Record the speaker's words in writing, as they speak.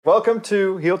Welcome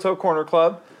to Heeltoe Corner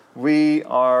Club. We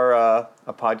are a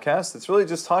podcast that's really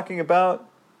just talking about,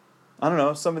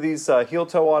 some of these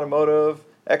Heeltoe automotive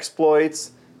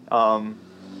exploits,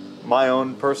 my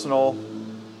own personal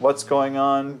what's going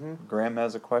on. Mm-hmm. Graham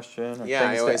has a question or things to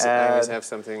add. I always have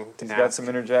something to He's ask. got some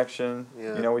interjection.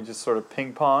 Yeah. We just sort of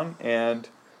ping pong, and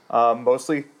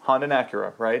mostly Honda and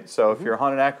Acura, right? So if you're a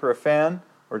Honda and Acura fan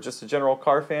or just a general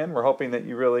car fan, we're hoping that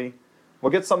you really will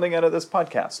get something out of this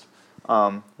podcast.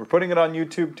 We're putting it on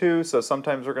YouTube too, so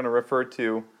sometimes we're going to refer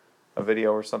to a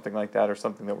video or something like that, or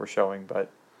something that we're showing, but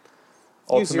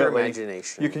ultimately, use your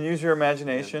imagination. You can use your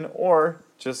imagination, or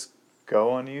just go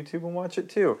on YouTube and watch it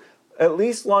too. At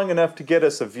least long enough to get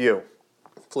us a view.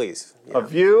 Please. Yeah. A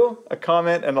view, a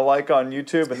comment, and a like on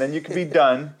YouTube, and then you can be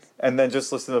done, and then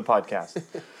just listen to the podcast.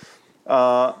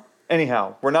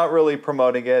 Anyhow, we're not really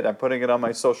promoting it. I'm putting it on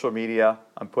my social media.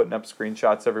 I'm putting up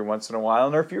screenshots every once in a while,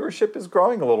 and our viewership is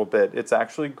growing a little bit. It's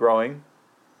actually growing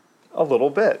a little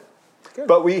bit. Good.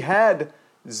 But we had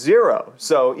 0,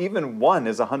 so even 1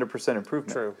 is 100%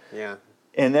 improvement. True, yeah.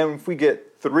 And then if we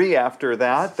get 3 after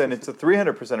that, then it's a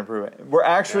 300% improvement. We're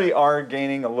actually are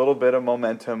gaining a little bit of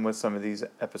momentum with some of these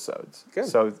episodes. Good.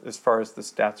 So as far as the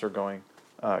stats are going,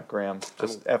 Graham,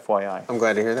 just FYI. I'm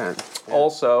glad to hear that. Yeah.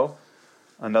 Also,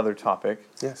 another topic.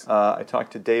 Yes. I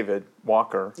talked to David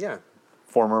Walker. Yeah.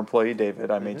 Former employee David.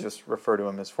 I may just refer to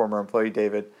him as former employee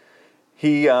David.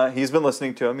 He's been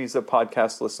listening to him. He's a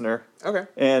podcast listener. Okay.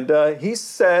 And he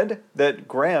said that,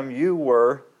 Graham, you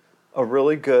were a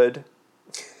really good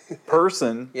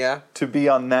person to be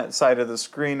on that side of the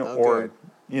screen or,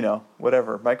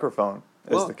 whatever, microphone,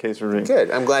 as the case would be.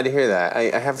 Good. I'm glad to hear that.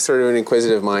 I have sort of an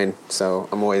inquisitive mind, so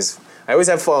I always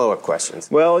have follow-up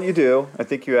questions. Well, you do. I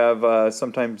think you have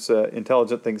sometimes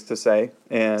intelligent things to say.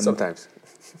 And sometimes.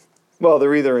 Well,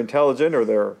 they're either intelligent or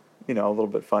they're, a little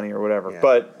bit funny or whatever. Yeah.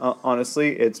 But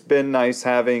honestly, it's been nice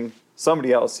having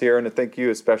somebody else here, and I think you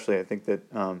especially. I think that,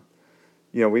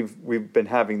 we've been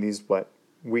having these,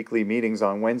 weekly meetings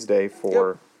on Wednesday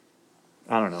for,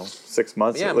 6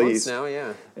 months at least. Yeah, months now,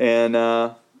 yeah.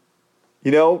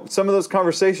 And, some of those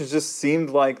conversations just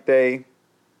seemed like they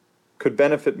could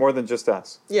benefit more than just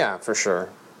us. Yeah, for sure.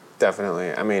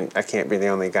 Definitely. I mean, I can't be the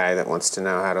only guy that wants to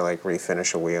know how to,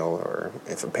 refinish a wheel, or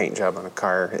if a paint job on a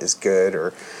car is good,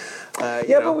 or,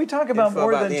 but we talk about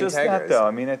more than just that, though.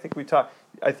 I mean, I think we talk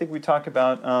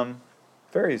about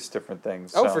various different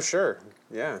things. Oh, for sure.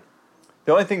 Yeah.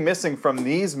 The only thing missing from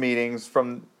these meetings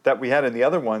that we had in the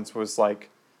other ones was, the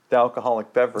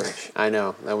alcoholic beverage. I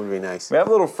know. That would be nice. We have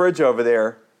a little fridge over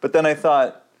there, but then I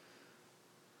thought,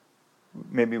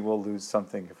 maybe we'll lose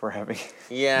something if we're having.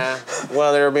 Yeah,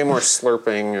 well, there will be more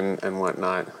slurping and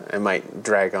whatnot. It might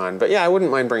drag on, but yeah, I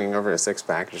wouldn't mind bringing over a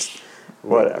 6-pack.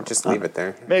 Whatever. Just leave it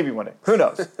there. Maybe one day. Who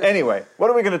knows? Anyway, what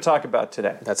are we going to talk about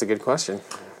today? That's a good question.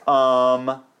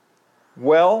 Well,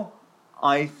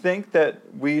 I think that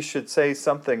we should say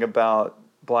something about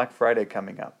Black Friday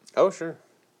coming up. Oh, sure.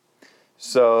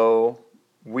 So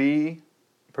we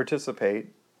participate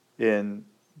in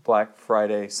Black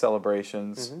Friday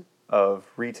celebrations of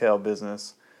retail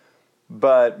business,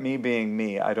 but me being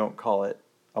me, I don't call it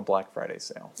a Black Friday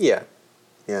sale. Yeah.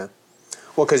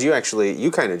 Well, because you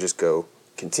kind of just go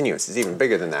continuous. It's even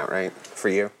bigger than that, right, for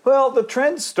you? Well, the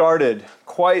trend started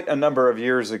quite a number of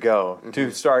years ago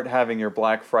to start having your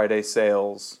Black Friday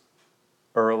sales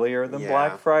earlier than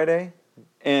Black Friday,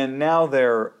 and now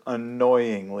they're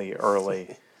annoyingly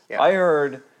early. Yeah. I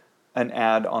heard an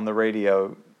ad on the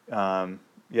radio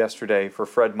yesterday for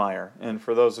Fred Meyer. And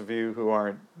for those of you who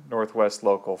aren't Northwest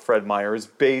local, Fred Meyer is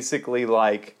basically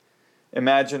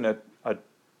imagine a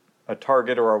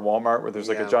Target or a Walmart where there's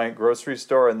a giant grocery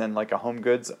store and then a Home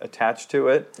Goods attached to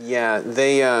it. Yeah,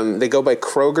 they go by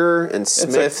Kroger and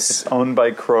Smith's. It's owned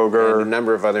by Kroger. And a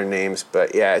number of other names,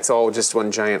 but yeah, it's all just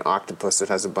one giant octopus that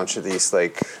has a bunch of these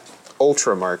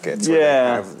ultra markets.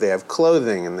 Yeah. They have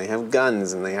clothing and they have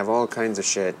guns and they have all kinds of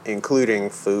shit, including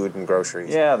food and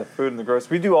groceries. Yeah, the food and the groceries.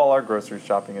 We do all our grocery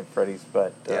shopping at Freddy's,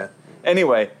 but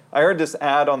anyway, I heard this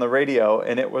ad on the radio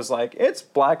and it was it's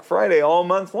Black Friday all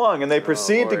month long, and they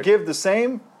proceed to give the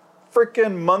same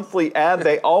freaking monthly ad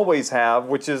they always have,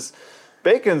 which is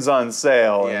bacon's on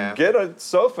sale and get a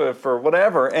sofa for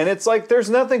whatever, and it's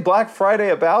there's nothing Black Friday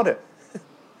about it.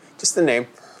 Just the name.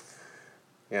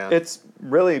 Yeah. It's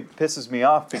really pisses me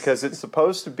off because it's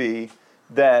supposed to be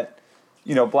that,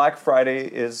 Black Friday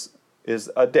is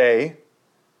a day.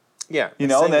 Yeah.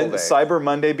 And then Cyber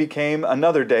Monday became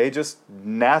another day just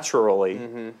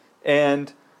naturally.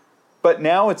 But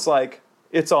now it's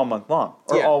it's all month long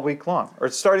or all week long or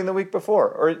it's starting the week before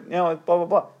or, blah, blah,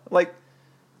 blah.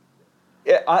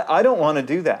 I don't want to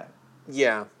do that.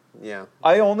 Yeah. Yeah.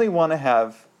 I only want to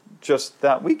have just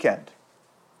that weekend.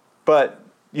 But,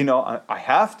 you know, I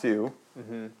have to.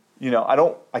 Mm-hmm. You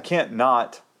know, I can't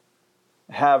not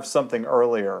have something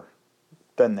earlier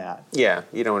than that. Yeah,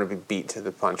 you don't want to be beat to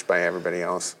the punch by everybody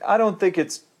else. I don't think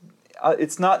it's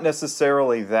not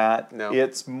necessarily that. No.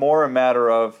 It's more a matter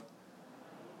of,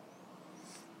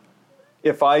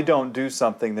 if I don't do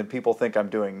something, then people think I'm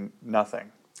doing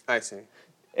nothing. I see.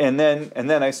 And then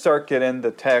I start getting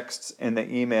the texts and the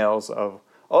emails of,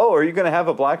 oh, are you going to have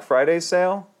a Black Friday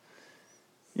sale?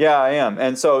 Yeah, I am.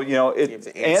 And so, you know,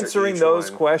 answering those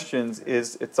questions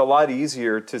it's a lot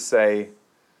easier to say,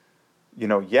 you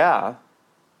know, yeah,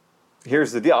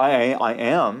 here's the deal. I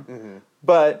am. Mm-hmm.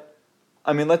 But,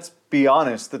 I mean, let's be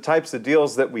honest. The types of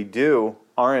deals that we do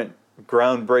aren't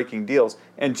groundbreaking deals.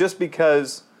 And just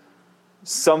because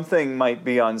something might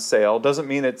be on sale doesn't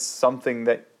mean it's something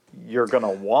that you're going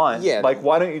to want. Yeah. Like,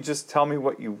 why don't you just tell me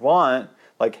what you want?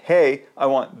 Like, hey, I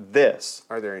want this.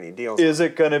 Are there any deals? Is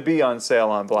it going to be on sale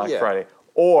on Black Friday?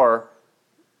 Or,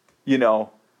 you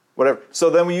know, whatever. So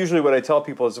then what I tell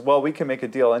people is, well, we can make a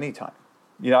deal anytime.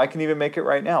 You know, I can even make it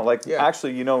right now. Like,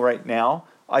 actually, you know, right now,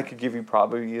 I could give you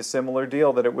probably a similar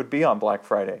deal that it would be on Black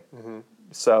Friday. Mm-hmm.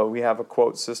 So we have a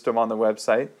quote system on the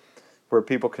website where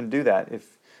people can do that.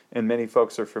 And many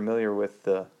folks are familiar with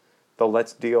the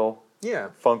Let's Deal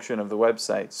function of the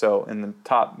website. So in the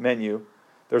top menu,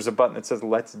 there's a button that says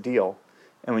Let's Deal.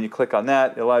 And when you click on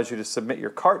that, it allows you to submit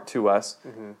your cart to us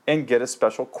and get a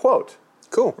special quote.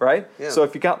 Cool. Right? Yeah. So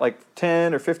if you got like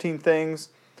 10 or 15 things,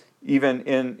 even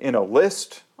in a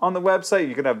list on the website,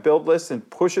 you can have build lists and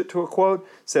push it to a quote.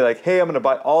 Say like, hey, I'm going to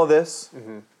buy all this.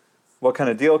 Mm-hmm. What kind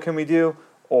of deal can we do?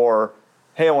 Or,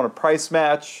 hey, I want to price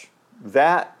match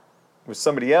that with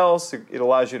somebody else. It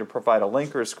allows you to provide a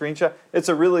link or a screenshot. It's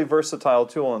a really versatile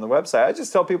tool on the website. I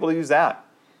just tell people to use that.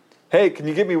 Hey, can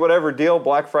you give me whatever deal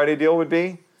Black Friday deal would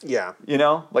be? Yeah. You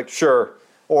know, like, sure.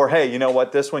 Or, hey, you know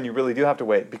what? This one you really do have to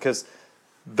wait. Because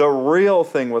the real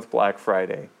thing with Black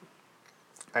Friday...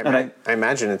 I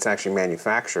imagine it's actually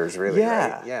manufacturers, really,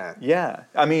 right? Yeah. Yeah.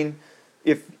 I mean,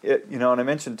 you know, and I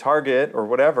mentioned Target or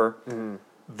whatever... Mm-hmm.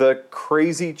 The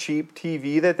crazy cheap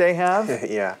TV that they have,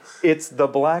 it's the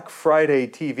Black Friday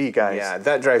TV, guys. Yeah,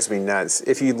 that drives me nuts.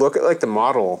 If you look at like the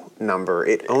model number,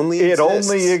 it only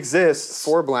exists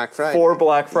for Black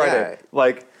Friday. Yeah.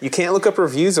 Like, you can't look up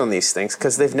reviews on these things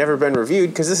because they've never been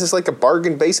reviewed because this is like a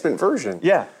bargain basement version.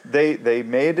 Yeah, they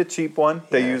made a cheap one.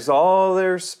 They used all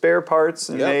their spare parts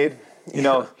and made, you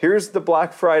know, here's the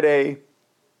Black Friday,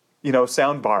 you know,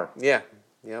 sound bar. Yeah.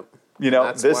 Yep. You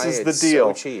know, this is the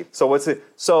deal. So cheap. So what's it?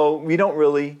 So we don't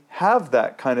really have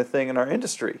that kind of thing in our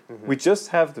industry. Mm-hmm. We just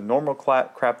have the normal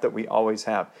crap that we always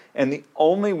have. And the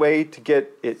only way to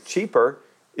get it cheaper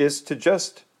is to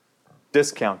just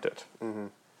discount it. Mm-hmm.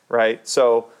 Right?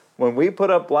 So when we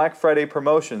put up Black Friday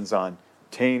promotions on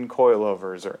Tane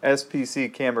coilovers or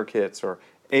SPC camera kits or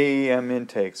AEM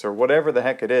intakes or whatever the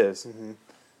heck it is,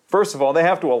 first of all, they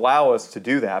have to allow us to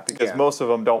do that because most of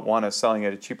them don't want us selling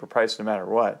at a cheaper price no matter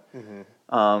what. Mm-hmm.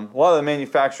 A lot of the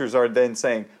manufacturers are then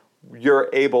saying, you're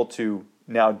able to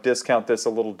now discount this a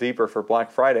little deeper for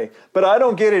Black Friday, but I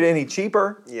don't get it any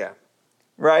cheaper. Yeah.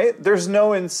 Right? There's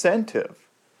no incentive.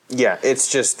 Yeah,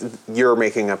 it's just you're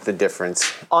making up the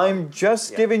difference. I'm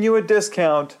just giving you a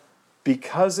discount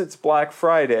because it's Black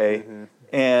Friday. Mm-hmm.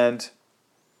 And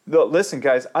listen,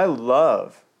 guys, I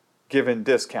love giving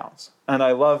discounts. And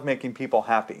I love making people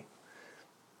happy.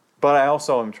 But I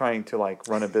also am trying to, like,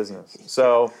 run a business.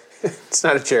 So... it's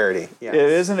not a charity. Yeah. It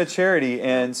isn't a charity.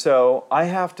 And so I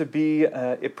have to be...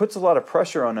 it puts a lot of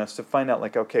pressure on us to find out,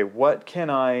 like, okay, what can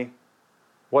I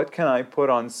put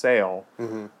on sale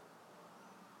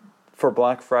for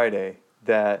Black Friday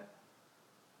that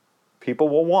people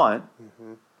will want,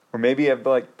 or maybe have,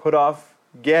 like, put off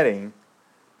getting,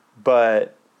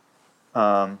 but...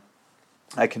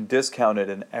 I can discount it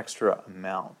an extra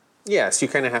amount. Yeah, so you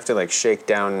kind of have to like shake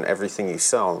down everything you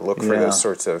sell and look for those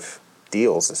sorts of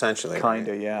deals, essentially. Kind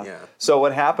of, yeah. So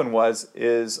what happened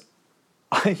is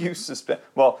I used to spend...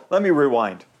 Well, let me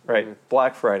rewind, right? Mm-hmm.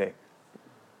 Black Friday.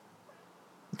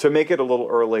 To make it a little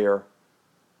earlier,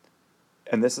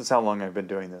 and this is how long I've been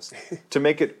doing this, to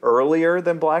make it earlier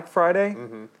than Black Friday,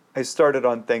 I started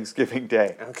on Thanksgiving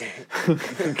Day. Okay.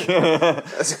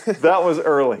 That was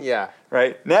early. Yeah.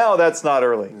 Right? Now that's not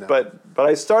early. No. But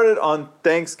I started on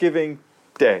Thanksgiving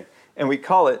Day. And we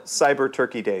call it Cyber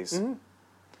Turkey Days. Mm-hmm.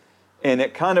 And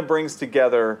it kind of brings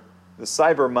together the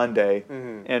Cyber Monday.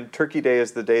 Mm-hmm. And Turkey Day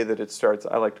is the day that it starts.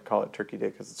 I like to call it Turkey Day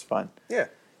because it's fun. Yeah.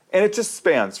 And it just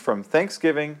spans from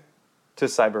Thanksgiving to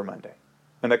Cyber Monday.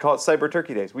 And I call it Cyber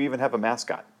Turkey Days. We even have a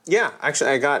mascot. Yeah.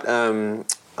 Actually, I got...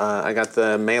 I got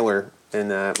the mailer in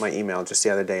my email just the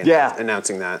other day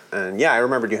announcing that. And yeah, I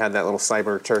remembered you had that little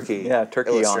cyber turkey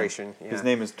illustration. Yeah. His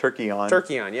name is Turkey-on.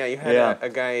 Turkey-on, yeah. You had a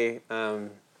guy,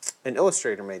 an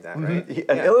illustrator made that, right?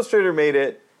 An illustrator made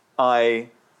it. I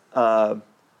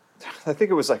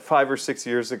think it was like 5 or 6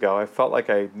 years ago. I felt like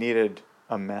I needed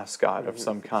a mascot of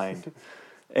some kind.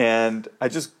 And I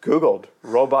just Googled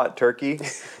robot turkey.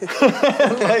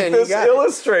 And like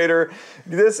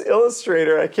this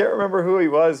illustrator, I can't remember who he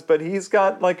was, but he's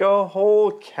got like a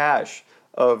whole cache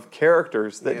of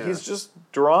characters that he's just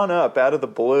drawn up out of the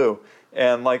blue.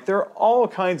 And like they're all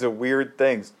kinds of weird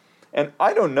things. And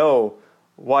I don't know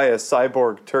why a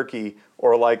cyborg turkey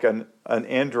or like an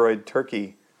android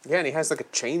turkey. Yeah, and he has like a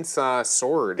chainsaw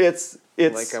sword. It's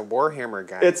like a Warhammer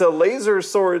guy. It's a laser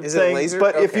sword Is thing, it laser?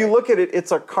 but if you look at it,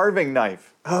 it's a carving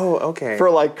knife. Oh, okay. For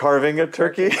like carving a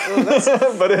turkey.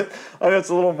 Oh, but I know it's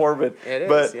a little morbid. It is,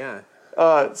 but,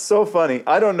 yeah. So funny.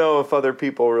 I don't know if other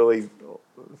people really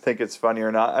think it's funny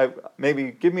or not.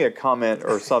 Maybe give me a comment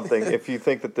or something if you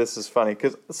think that this is funny.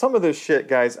 Because some of this shit,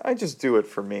 guys, I just do it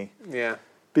for me. Yeah.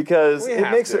 Because it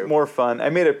makes it more fun.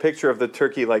 I made a picture of the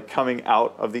turkey like coming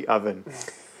out of the oven.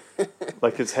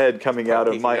 Like his head coming out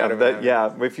of my oven.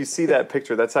 Yeah, if you see that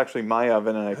picture, that's actually my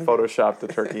oven, and I photoshopped the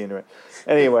turkey into it.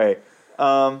 Anyway,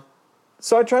 so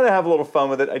I try to have a little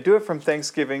fun with it. I do it from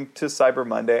Thanksgiving to Cyber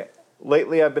Monday.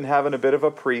 Lately, I've been having a bit of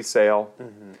a pre-sale.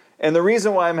 Mm-hmm. And the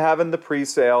reason why I'm having the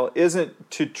pre-sale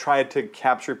isn't to try to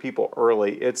capture people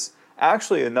early. It's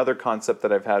actually another concept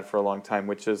that I've had for a long time,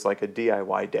 which is like a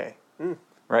DIY day,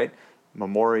 right?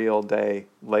 Memorial Day,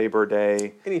 Labor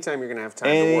Day. Anytime you're going to have time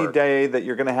to work. Any day that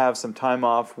you're going to have some time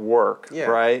off work,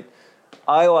 right?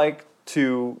 I like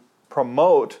to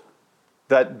promote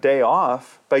that day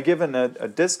off by giving a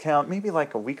discount, maybe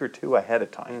like a week or two ahead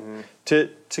of time, to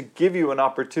give you an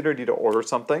opportunity to order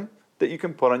something that you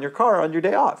can put on your car on your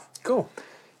day off. Cool.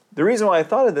 The reason why I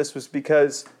thought of this was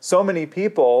because so many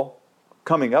people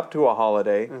coming up to a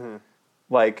holiday,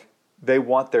 like, they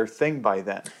want their thing by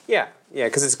then. Yeah,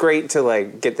 because it's great to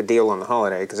like get the deal on the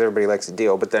holiday because everybody likes a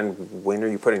deal. But then when are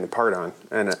you putting the part on?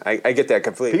 And I get that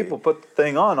completely. People put the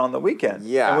thing on the weekend.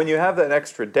 Yeah. And when you have that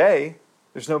extra day,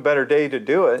 there's no better day to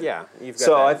do it. Yeah. You've got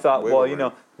so I thought,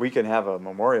 well, we can have a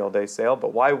Memorial Day sale,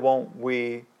 but why won't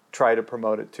we try to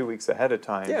promote it 2 weeks ahead of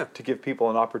time to give people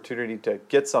an opportunity to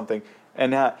get something,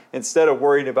 and instead of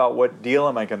worrying about what deal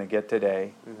am I going to get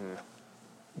today.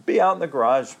 Be out in the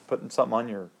garage putting something on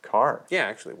your car. Yeah,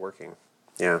 actually working.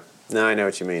 Yeah. No, I know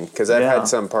what you mean. Because I've had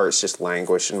some parts just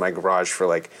languish in my garage for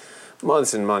like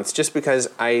months and months just because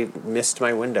I missed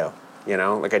my window. You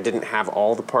know, like I didn't have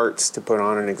all the parts to put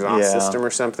on an exhaust system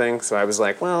or something. So I was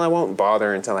like, well, I won't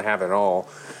bother until I have it all.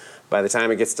 By the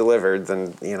time it gets delivered,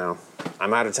 then,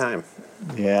 I'm out of time.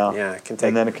 Yeah. Yeah, it can take.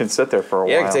 And then it can sit there for a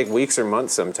while. Yeah, it can take weeks or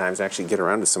months sometimes to actually get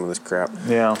around to some of this crap.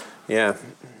 Yeah. Yeah.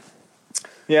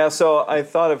 Yeah, so I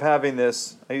thought of having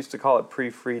this, I used to call it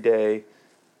pre-free day.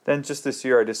 Then just this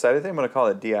year I decided I think I'm going to call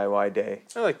it DIY day.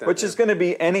 I like that. Which is going to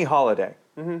be any holiday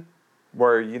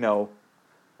where,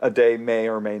 a day may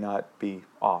or may not be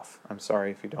off. I'm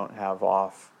sorry if you don't have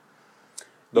off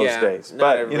those days.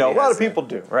 But, a lot of people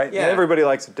do, right? Yeah. And everybody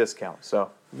likes a discount,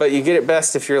 so. But you get it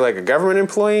best if you're like a government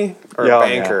employee or a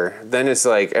banker. Yeah. Then it's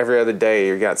like every other day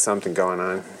you got something going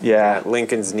on. Yeah.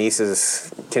 Lincoln's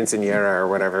niece's quinceañera or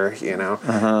whatever,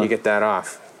 you get that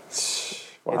off.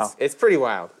 Wow. It's pretty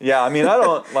wild. Yeah, I mean, I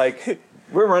don't,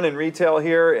 we're running retail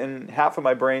here, and half of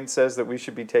my brain says that we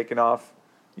should be taking off,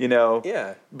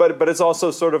 Yeah. But it's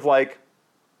also sort of like,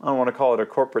 I don't want to call it a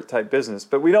corporate type business,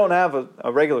 but we don't have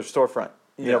a regular storefront.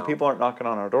 People aren't knocking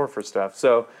on our door for stuff.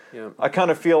 So I kind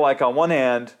of feel like on one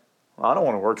hand, I don't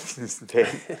want to work this day.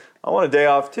 I want a day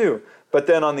off too. But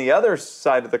then on the other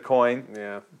side of the coin,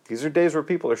 these are days where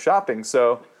people are shopping.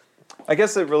 So I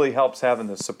guess it really helps having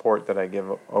the support that I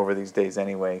give over these days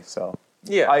anyway. So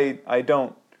I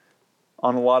don't,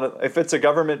 on a lot of, if it's a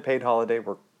government paid holiday,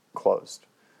 we're closed.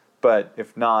 But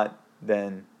if not,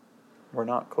 then we're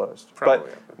not closed.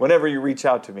 Probably. But whenever you reach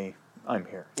out to me, I'm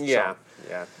here. Yeah,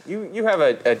 yeah. You have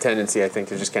a tendency, I think,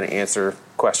 to just kind of answer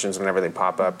questions whenever they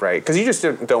pop up, right? Because you just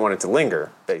don't want it to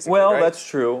linger, basically. Well, right? That's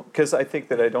true. Because I think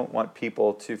that I don't want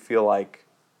people to feel like.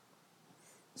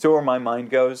 So where my mind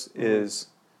goes is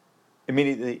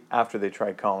immediately after they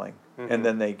try calling, and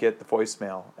then they get the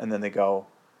voicemail, and then they go,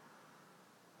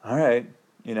 "All right,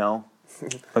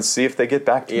 let's see if they get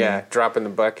back to me." Yeah, drop in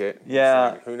the bucket.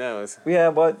 Yeah. Like, who knows?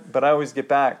 Yeah, but I always get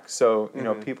back, so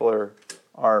people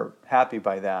are happy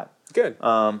by that. Good.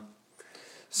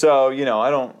 So I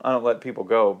don't let people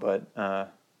go, but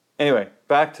anyway,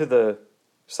 back to the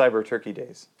Cyber Turkey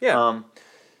days. Yeah.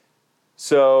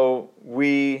 So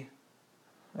we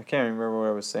I can't remember what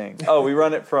I was saying. Oh, we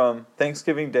run it from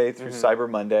Thanksgiving Day through Cyber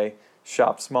Monday,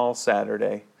 Shop Small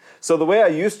Saturday. So the way I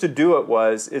used to do it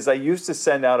is I used to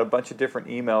send out a bunch of different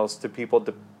emails to people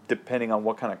depending on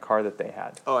what kind of car that they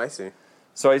had. Oh, I see.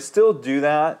 So I still do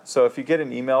that. So if you get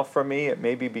an email from me, it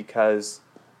may be because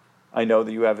I know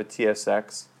that you have a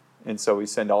TSX, and so we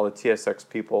send all the TSX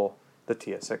people the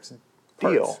TSX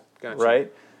deal, Gotcha.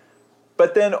 right?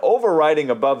 But then overriding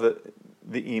above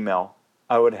the email,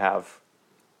 I would have,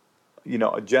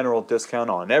 a general discount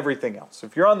on everything else.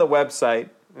 If you're on the website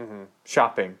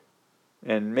shopping,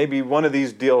 and maybe one of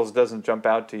these deals doesn't jump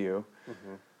out to you,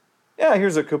 yeah,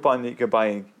 here's a coupon that you could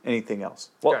buy anything else.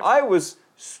 Well, Gotcha. I was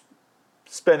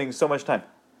spending so much time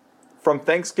from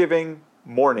Thanksgiving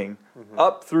morning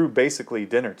up through basically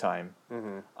dinner time.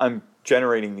 I'm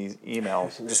generating these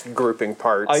emails. Just grouping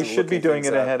parts. I should be doing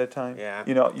it ahead of time. Yeah.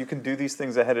 You can do these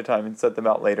things ahead of time and set them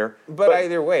out later. But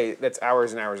either way, that's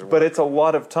hours and hours of work. But it's a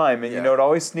lot of time, and it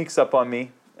always sneaks up on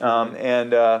me.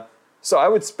 So I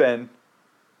would spend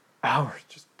hours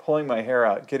just pulling my hair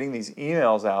out, getting these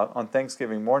emails out on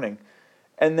Thanksgiving morning.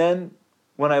 And then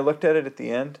when I looked at it at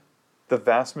the end, the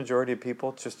vast majority of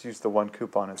people just used the one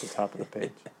coupon at the top of the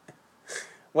page.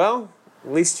 Well,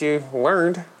 at least you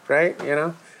learned, right?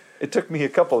 It took me a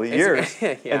couple of years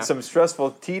and some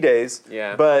stressful tea days.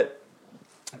 Yeah. But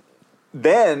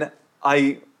then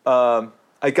I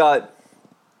got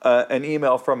an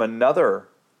email from another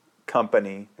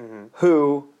company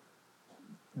who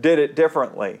did it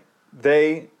differently.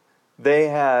 They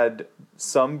had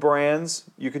some brands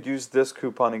you could use this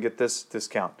coupon and get this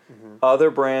discount.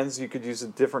 Other brands you could use a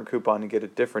different coupon and get a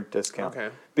different discount.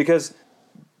 Okay. Because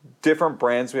different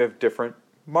brands, we have different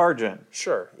margin.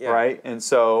 Sure. Yeah. Right? And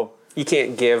so you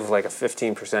can't give like a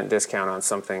 15% discount on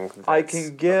something that's I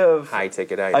can give high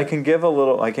ticket item. I can give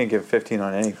I can't give 15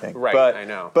 on anything. Right, but, I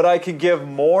know. But I can give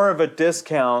more of a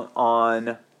discount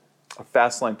on a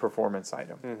Fastline performance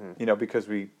item. Because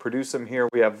we produce them here,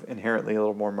 we have inherently a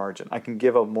little more margin. I can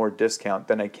give a more discount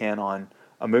than I can on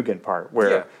a Mugen part,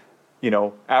 where,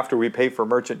 after we pay for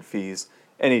merchant fees,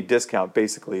 any discount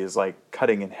basically is like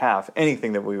cutting in half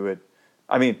anything that we would.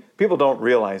 I mean, people don't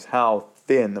realize how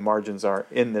thin the margins are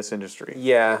in this industry.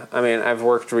 Yeah, I mean, I've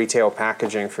worked retail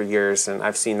packaging for years, and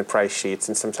I've seen the price sheets,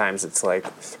 and sometimes it's like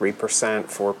 3%,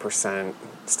 4%,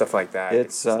 stuff like that.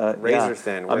 It's razor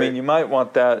thin. I mean, you might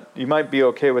want that. You might be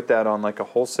okay with that on like a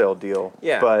wholesale deal.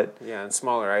 Yeah, but and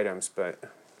smaller items, but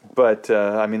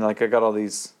I mean, like I got all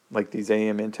these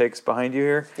AM intakes behind you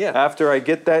here. Yeah. After I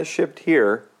get that shipped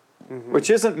here, which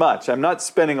isn't much. I'm not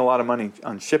spending a lot of money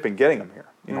on shipping, getting them here.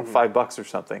 $5 or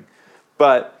something,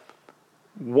 but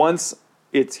once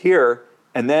it's here,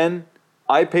 and then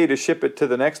I pay to ship it to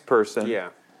the next person.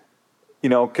 Yeah.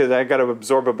 Because I got to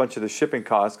absorb a bunch of the shipping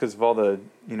costs because of all the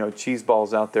cheese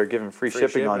balls out there giving free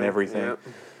shipping on everything.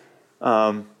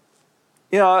 Yep.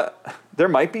 There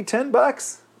might be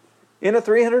 $10 in a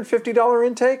 $350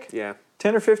 intake. Yeah.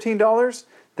 $10 or $15.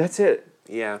 That's it.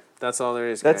 Yeah, that's all there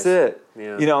is. That's guys.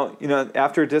 it. Yeah.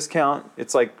 After a discount,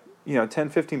 it's like $10,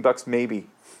 $15 maybe.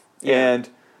 Yeah. And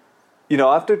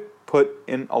I have to put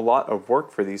in a lot of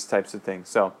work for these types of things.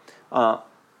 So,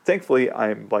 thankfully,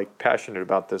 I'm like passionate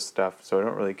about this stuff, so I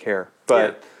don't really care.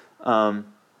 But,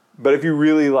 but if you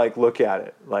really look at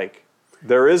it,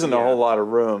 there isn't a whole lot of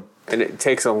room. And it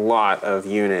takes a lot of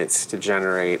units to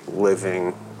generate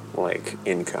living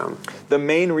income. The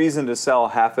main reason to sell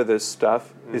half of this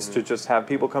stuff is to just have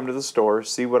people come to the store,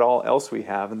 see what all else we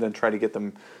have, and then try to get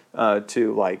them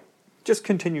to just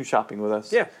continue shopping with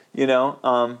us. Yeah.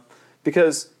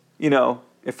 Because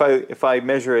if I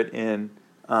measure it in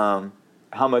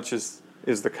how much is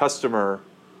the customer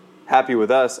happy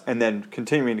with us and then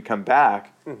continuing to come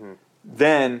back,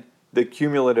 then the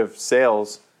cumulative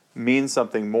sales means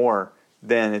something more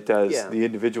than it does the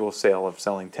individual sale of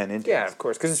selling 10 intakes. Yeah, of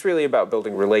course, because it's really about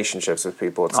building relationships with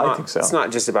people. I think so. It's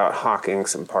not just about hawking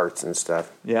some parts and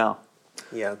stuff. Yeah.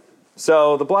 Yeah.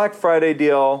 So the Black Friday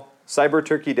deal, Cyber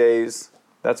Turkey Days,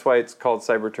 that's why it's called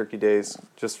Cyber Turkey Days,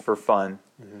 just for fun.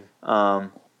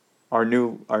 Our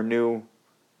new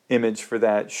image for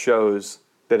that shows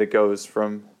that it goes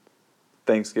from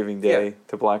Thanksgiving Day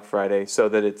to Black Friday, so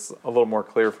that it's a little more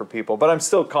clear for people. But I'm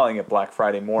still calling it Black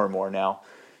Friday more and more now,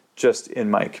 just in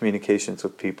my communications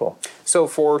with people. So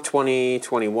for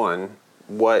 2021,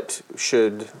 what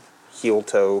should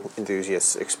Heeltoe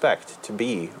enthusiasts expect to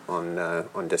be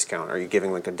on discount? Are you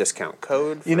giving a discount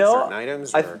code for certain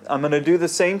items? I'm going to do the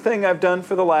same thing I've done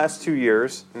for the last 2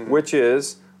 years, which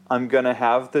is I'm going to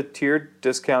have the tiered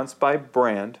discounts by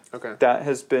brand. Okay. That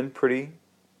has been pretty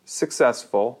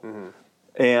successful.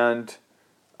 And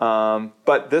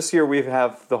but this year we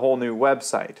have the whole new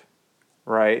website.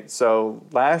 right? So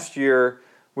last year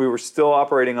we were still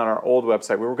operating on our old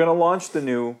website. We were going to launch the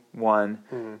new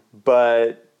one,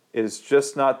 but it's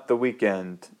just not the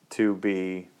weekend to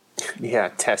be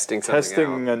testing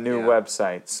a new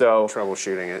website. So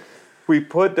troubleshooting it. we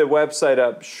put the website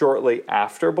up shortly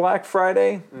after Black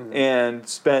Friday and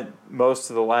spent most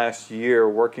of the last year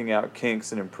working out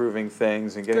kinks and improving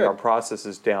things and getting our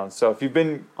processes down. So if you've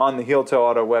been on the Heeltoe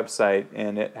Auto website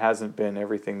and it hasn't been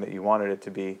everything that you wanted it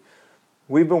to be,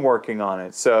 we've been working on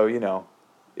it. So,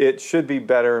 it should be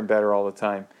better and better all the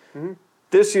time.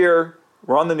 This year,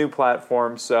 we're on the new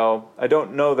platform, so I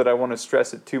don't know that I want to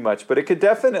stress it too much, but it could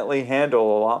definitely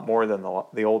handle a lot more than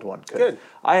the old one could. Good.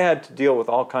 I had to deal with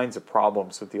all kinds of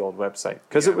problems with the old website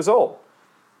because it was old.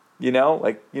 You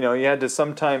had to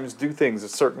sometimes do things a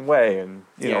certain way and,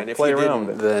 and play if you around didn't,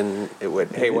 with it. then it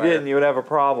would haywire. If you didn't, you would have a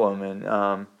problem.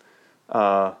 And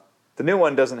the new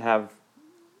one doesn't have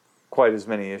quite as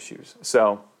many issues.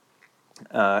 So,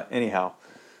 anyhow.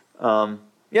 I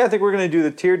think we're going to do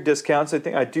the tiered discounts. I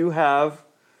think I do have,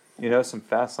 some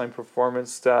Fastline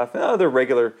Performance stuff. They're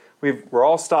regular. We're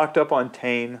all stocked up on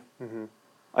Tane.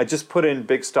 I just put in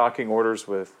big stocking orders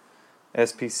with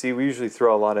SPC. We usually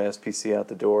throw a lot of SPC out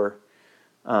the door.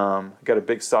 Got a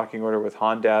big stocking order with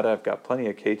Honda. I've got plenty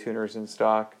of K-tuners in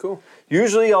stock. Cool.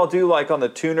 Usually I'll do, like on the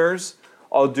tuners,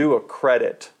 I'll do a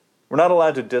credit. We're not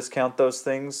allowed to discount those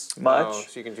things much. Oh,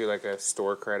 so you can do like a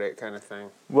store credit kind of thing?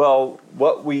 Well,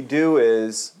 what we do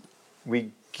is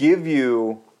we give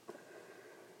you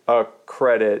a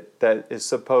credit that is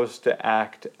supposed to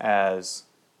act as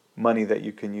money that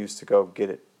you can use to go get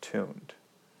it tuned.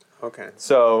 Okay.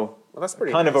 So that's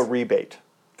pretty kind nice. of a rebate.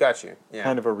 Got you. Yeah.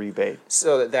 Kind of a rebate.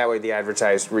 So that way the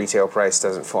advertised retail price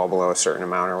doesn't fall below a certain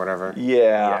amount or whatever.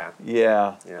 Yeah.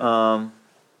 Yeah.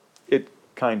 It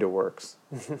kind of works.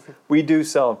 We do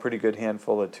sell a pretty good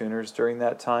handful of tuners during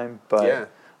that time, but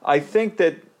I think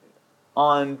that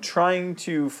on trying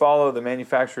to follow the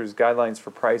manufacturer's guidelines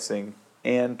for pricing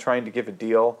and trying to give a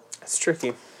deal, it's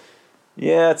tricky.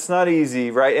 Yeah, it's not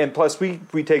easy, right? And plus we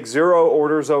take 0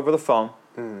 orders over the phone.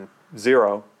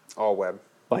 0. All web.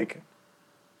 Like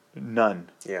none.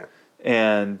 Yeah.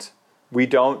 And we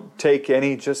don't take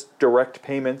any just direct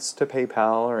payments to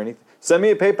PayPal or anything. Send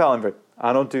me a PayPal invite.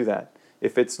 I don't do that.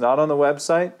 If it's not on the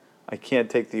website, I can't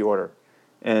take the order.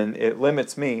 And it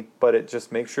limits me, but it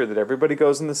just makes sure that everybody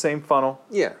goes in the same funnel.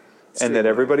 Yeah. And that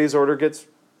everybody's order gets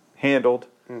handled.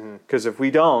 Because if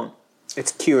we don't...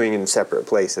 It's queuing in separate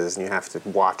places, and you have to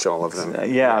watch all of them.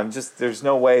 There's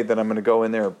no way that I'm going to go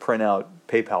in there and print out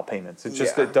PayPal payments. It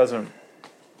just it doesn't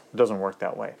work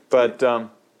that way. But we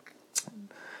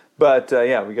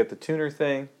got the tuner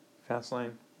thing,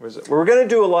 Fastline. We're going to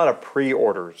do a lot of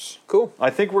pre-orders. Cool.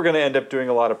 I think we're going to end up doing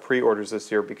a lot of pre-orders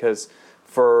this year because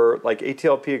for like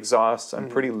ATLP exhausts, I'm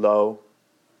pretty low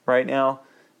right now.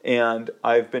 And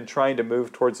I've been trying to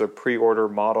move towards a pre-order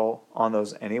model on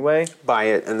those anyway. Buy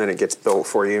it and then it gets built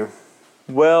for you.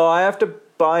 Well, I have to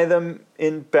buy them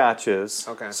in batches.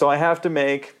 Okay. So I have to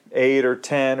make 8 or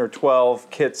 10 or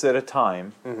 12 kits at a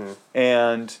time.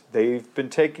 And they've been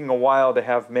taking a while to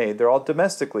have made. They're all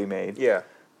domestically made. Yeah.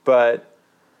 But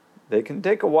they can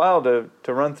take a while to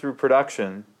run through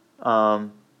production.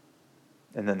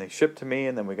 And then they ship to me,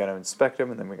 and then we got to inspect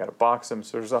them, and then we got to box them.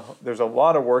 So there's a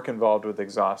lot of work involved with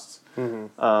exhausts.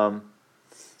 So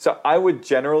I would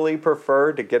generally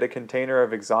prefer to get a container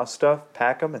of exhaust stuff,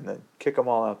 pack them, and then kick them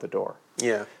all out the door.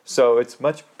 Yeah. So it's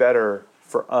much better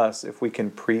for us if we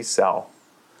can pre-sell.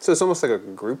 So it's almost like a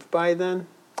group buy then?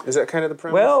 Is that kind of the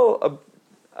premise? Well,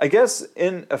 I guess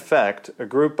in effect, a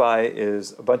group buy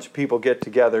is a bunch of people get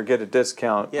together, get a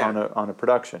discount on a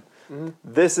production.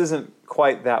 This isn't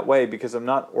quite that way because I'm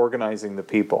not organizing the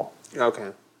people.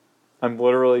 Okay. I'm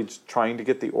literally just trying to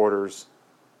get the orders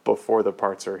before the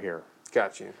parts are here.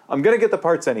 Got you. I'm going to get the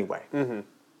parts anyway.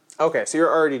 Okay, so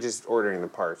you're already just ordering the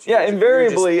parts.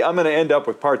 Invariably, I'm going to end up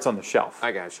with parts on the shelf.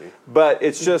 I got you. But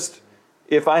it's just,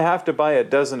 if I have to buy a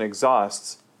dozen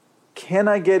exhausts, can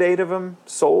I get 8 of them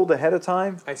sold ahead of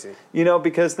time? I see.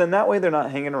 Because then that way they're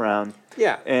not hanging around.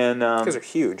 Yeah. And because they're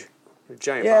huge. They're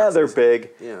giant yeah, boxes. they're big.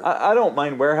 Yeah. I don't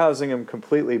mind warehousing them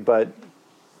completely, but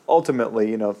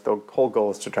ultimately, the whole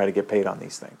goal is to try to get paid on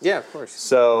these things. Yeah, of course.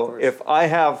 So if I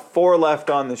have 4 left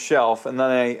on the shelf and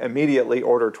then I immediately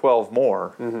order 12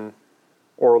 more,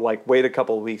 or like wait a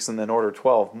couple of weeks and then order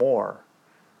 12 more,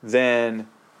 then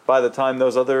by the time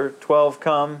those other 12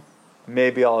 come,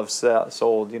 maybe I'll have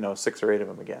sold 6 or 8 of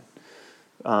them again.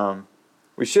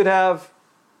 We should have.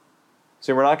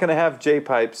 So we're not going to have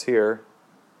J-pipes here.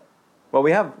 Well,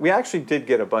 we actually did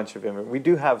get a bunch of inventory. We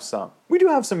do have some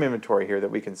inventory here that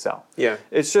we can sell. Yeah.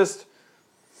 It's just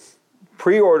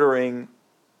pre-ordering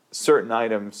certain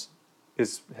items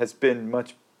has been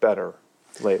much better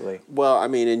lately. Well, I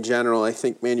mean, in general, I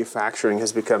think manufacturing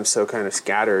has become so kind of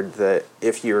scattered that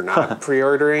if you're not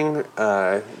pre-ordering,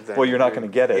 then you're not going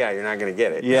to get it. Yeah, you're not going to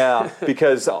get it. Yeah,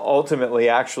 because ultimately,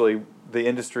 actually, the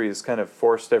industry has kind of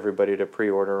forced everybody to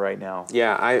pre-order right now.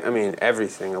 Yeah, I mean,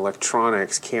 everything,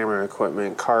 electronics, camera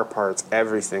equipment, car parts,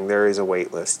 everything, there is a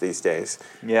wait list these days.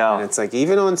 Yeah. And it's like,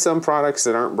 even on some products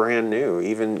that aren't brand new,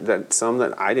 even some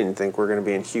that I didn't think were going to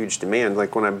be in huge demand,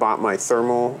 like when I bought my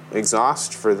thermal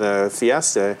exhaust for the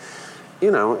Fiesta,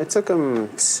 it took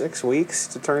them 6 weeks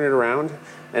to turn it around.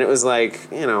 And it was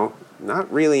like, not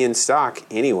really in stock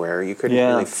anywhere. You couldn't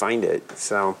really find it.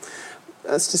 So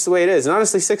that's just the way it is. And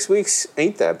honestly, 6 weeks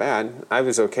ain't that bad. I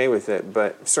was okay with it,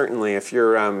 but certainly if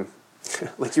you're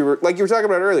like you were talking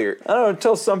about earlier. I don't know,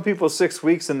 tell some people 6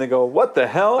 weeks and they go, "What the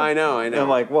hell?" I know. And I'm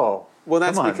like, "Whoa." Well,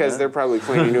 that's because they're probably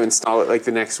planning to install it like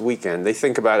the next weekend. They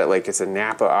think about it like it's a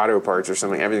Napa Auto Parts or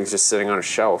something. Everything's just sitting on a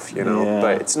shelf, Yeah.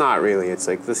 But it's not really. It's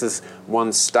like this is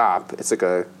one stop. It's like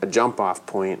a jump-off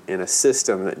point in a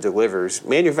system that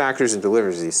manufactures and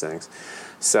delivers these things.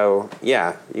 So,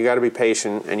 yeah, you got to be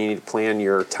patient, and you need to plan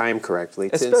your time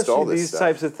correctly to install this these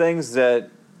types of things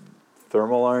that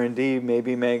thermal R&D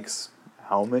maybe makes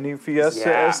how many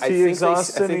Fiesta ST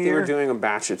exhausts in a year? I think they were doing a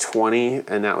batch of 20,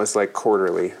 and that was like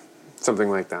quarterly, something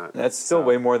like that. That's still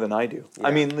way more than I do. Yeah.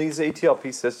 I mean, these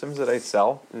ATLP systems that I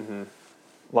sell,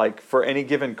 like for any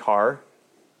given car,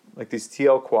 like these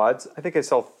TL quads, I think I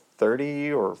sell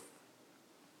 30 or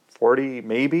 40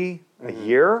 maybe a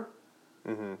year.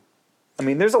 Mm-hmm. I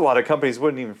mean, there's a lot of companies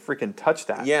wouldn't even freaking touch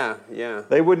that. Yeah.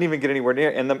 They wouldn't even get anywhere near.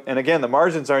 And again, the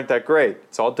margins aren't that great.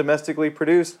 It's all domestically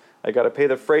produced. I got to pay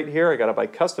the freight here. I got to buy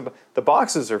custom. The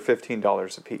boxes are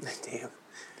 $15 a piece. Damn.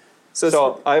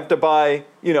 So I have to buy,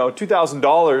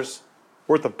 $2,000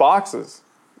 worth of boxes.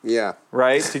 Yeah.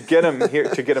 Right, to get them here,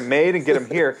 to get them made and get them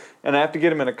here, and I have to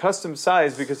get them in a custom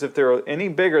size because if they're any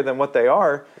bigger than what they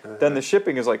are, then the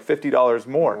shipping is like $50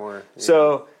 more. Yeah.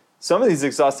 So some of these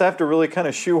exhausts, I have to really kind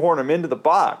of shoehorn them into the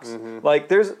box. Mm-hmm. Like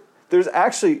there's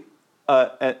actually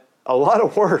a lot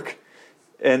of work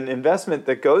and investment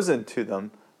that goes into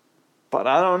them, but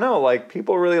I don't know. Like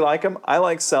people really like them. I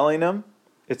like selling them.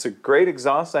 It's a great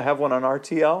exhaust. I have one on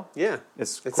RTL. Yeah.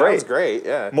 It great. Sounds great,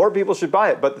 yeah. More people should buy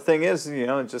it. But the thing is,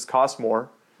 it just costs more.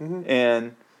 Mm-hmm.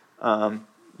 And,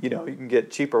 you can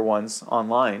get cheaper ones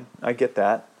online. I get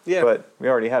that. Yeah. But we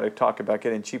already had a talk about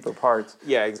getting cheaper parts.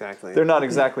 Yeah, exactly. They're not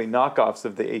exactly knockoffs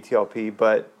of the ATLP,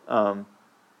 but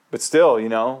still,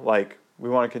 like we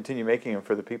want to continue making them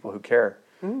for the people who care.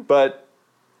 Mm-hmm. But,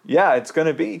 yeah, it's going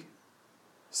to be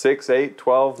 6, 8,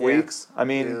 12 weeks. I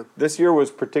mean, this year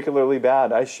was particularly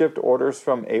bad. I shipped orders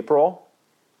from April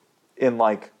in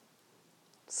like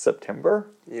September.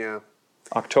 Yeah.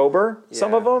 October,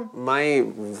 some of them. My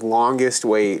longest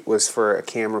wait was for a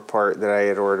camera part that I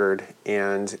had ordered,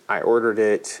 and I ordered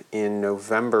it in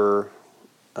November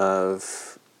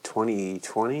of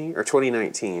 2020 or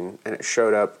 2019, and it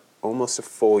showed up almost a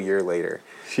full year later.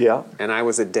 Yeah. And I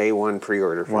was a day one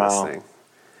pre-order for this thing.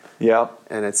 Yeah.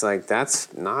 And it's like,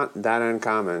 that's not that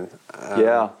uncommon.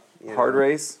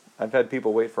 Hardrace. I've had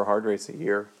people wait for Hardrace a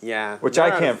year. Yeah. Which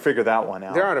I can't figure that one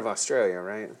out. They're out of Australia,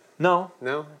 right? No.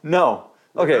 No?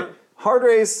 Okay.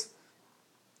 Hardrace,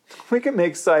 we can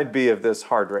make side B of this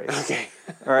Hardrace. Okay.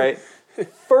 All right.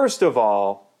 First of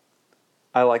all,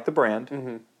 I like the brand.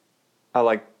 Mm-hmm. I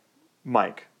like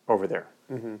Mike over there.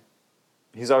 Mm-hmm.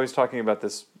 He's always talking about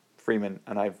this Freeman,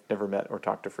 and I've never met or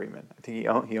talked to Freeman. I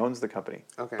think he owns the company.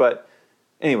 Okay. But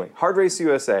anyway, Hardrace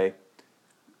USA,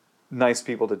 nice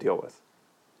people to deal with.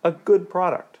 A good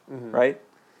product, right?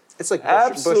 It's like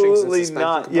absolutely bushings and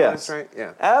not. Components, Yes, right?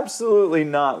 Yeah. Absolutely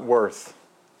not worth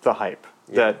the hype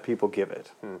that people give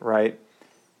it, right?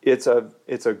 It's a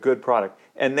good product,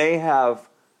 and they have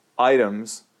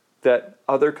items that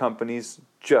other companies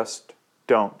just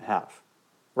don't have,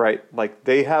 right? Like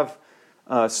they have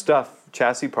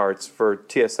chassis parts for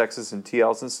TSXs and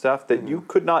TLs and stuff that you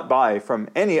could not buy from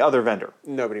any other vendor.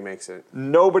 Nobody makes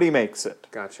it.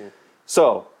 Gotcha.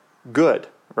 So, good,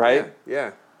 right?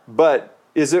 Yeah. But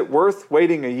is it worth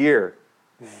waiting a year?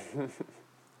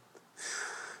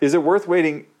 Is it worth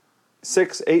waiting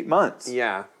 6, 8 months?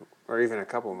 Yeah, or even a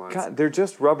couple months. God, they're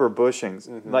just rubber bushings.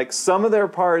 Mm-hmm. Like some of their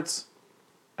parts,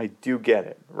 I do get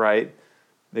it, right?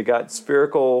 They got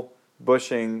spherical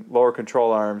bushing lower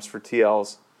control arms for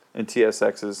TLs and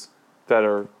TSXs that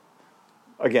are,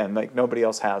 again, like nobody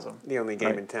else has them. The only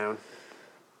game in town.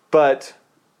 But,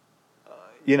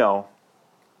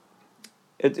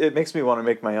 it makes me want to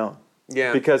make my own.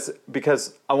 Yeah.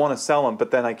 Because I want to sell them, but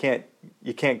then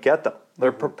you can't get them.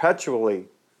 They're perpetually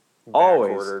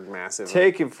always ordered massively.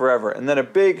 taking forever. And then a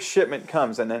big shipment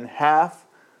comes, and then half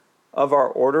of our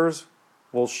orders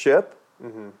will ship,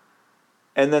 and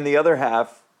then the other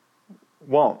half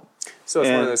won't. So it's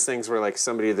one of those things where like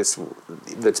somebody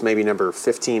that's maybe number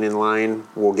 15 in line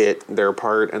will get their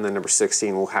part, and then number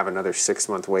 16 will have another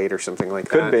 6-month wait or something like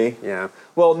that. Could be. Yeah.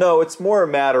 Well, no, it's more a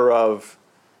matter of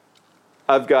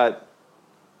I've got,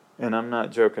 and I'm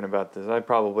not joking about this, I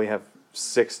probably have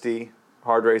 60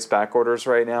 Hardrace back orders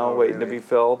right now waiting to be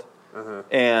filled.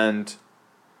 And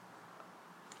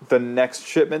the next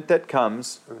shipment that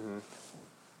comes,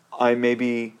 I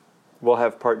maybe will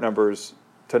have part numbers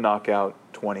to knock out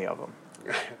 20 of them.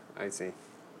 I see.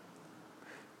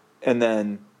 And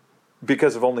then,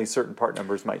 because of only certain part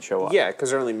numbers might show up. Yeah, because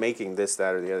they're only making this,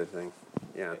 that, or the other thing.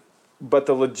 Yeah. But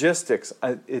the logistics,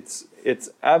 it's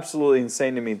absolutely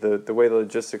insane to me the way the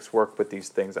logistics work with these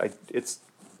things.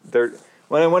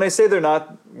 When I say they're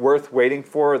not worth waiting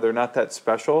for, or they're not that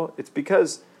special, it's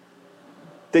because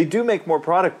they do make more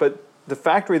product, but the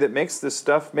factory that makes this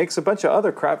stuff makes a bunch of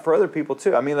other crap for other people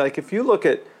too. I mean, like if you look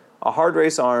at a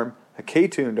Hardrace arm, a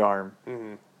K-tuned arm,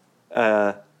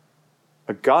 a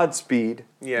Godspeed,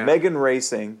 Megan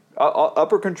Racing,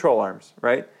 upper control arms,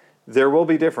 right? There will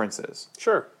be differences.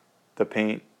 Sure. The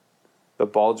paint, the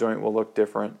ball joint will look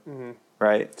different,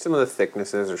 right? Some of the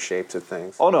thicknesses or shapes of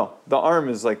things. Oh no, the arm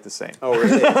is like the same. Oh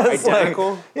really?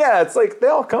 Identical? Yeah, it's like they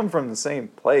all come from the same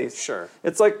place. Sure.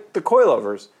 It's like the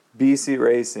coilovers, BC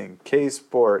Racing, K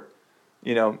Sport,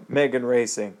 Megan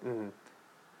Racing.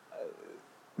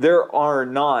 There are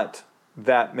not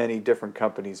that many different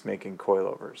companies making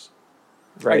coilovers.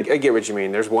 Right. I get what you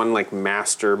mean. There's one like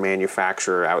master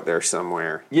manufacturer out there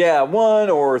somewhere. Yeah, 1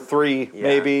 or 3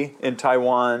 maybe in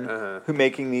Taiwan who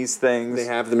making these things. They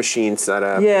have the machine set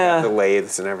up, the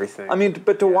lathes and everything. I mean,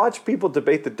 but to watch people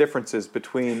debate the differences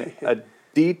between a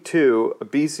D2, a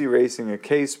BC Racing, a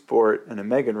K Sport, and a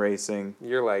Megan Racing.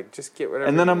 You're like, just get whatever.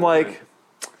 And then I'm want. like,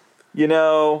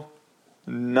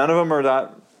 none of them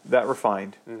are that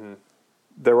refined.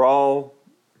 They're all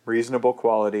reasonable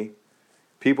quality.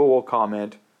 People will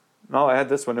comment, "Oh, I had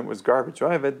this one; it was garbage. Oh,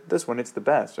 I had this one; it's the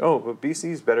best. Oh, but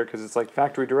BC's better because it's like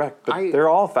factory direct." But they're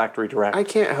all factory direct. I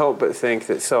can't help but think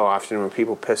that so often when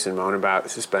people piss and moan about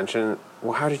suspension,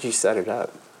 well, how did you set it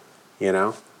up?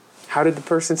 How did the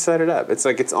person set it up? It's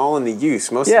like it's all in the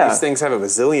use. Most of these things have a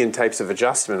bazillion types of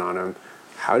adjustment on them.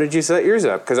 How did you set yours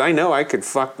up? Because I know I could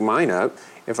fuck mine up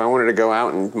if I wanted to go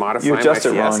out and modify my Fiesta.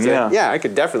 You adjust it wrong, yeah, I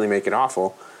could definitely make it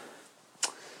awful.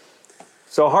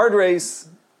 So Hardrace,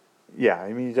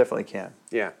 I mean, you definitely can.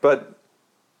 Yeah. But,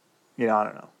 I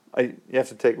don't know. You have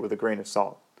to take it with a grain of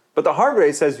salt. But the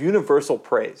Hardrace has universal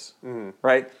praise,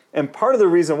 right? And part of the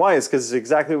reason why is because it's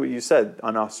exactly what you said.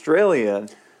 An Australian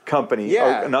company,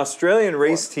 an Australian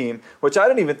race team, which I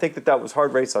don't even think that was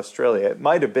Hardrace Australia. It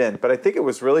might have been, but I think it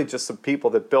was really just some people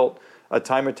that built a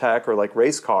time attack or like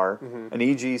race car, an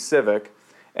EG Civic,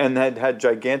 and had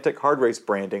gigantic Hardrace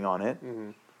branding on it.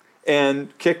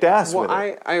 And kicked ass with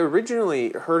it. I originally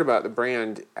heard about the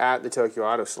brand at the Tokyo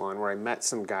Auto Salon where I met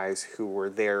some guys who were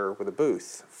there with a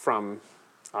booth from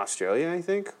Australia, I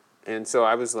think. And so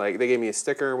I was like, they gave me a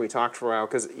sticker. We talked for a while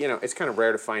because, it's kind of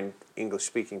rare to find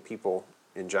English-speaking people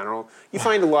in general. You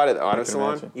find a lot at the auto salon.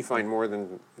 Imagine. You find more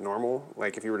than normal.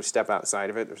 Like if you were to step outside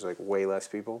of it, there's like way less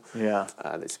people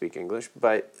that speak English.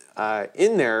 But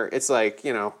in there, it's like,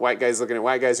 white guys looking at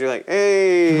white guys. You're like,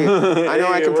 hey, I know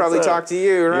I can probably talk to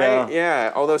you, right?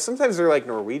 Yeah. Although sometimes they're like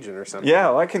Norwegian or something. Yeah,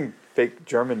 well, I can fake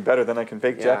German better than I can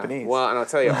fake Japanese. Well, and I'll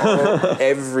tell you,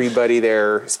 everybody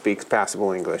there speaks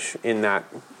passable English in that.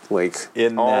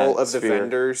 All of the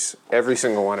vendors, every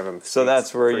single one of them. So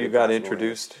that's where you got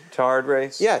introduced to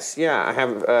Hardrace? Yes, I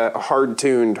have a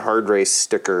hard-tuned Hardrace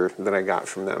sticker that I got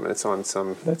from them. It's on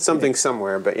something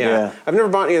somewhere, but I've never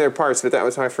bought any of their parts, but that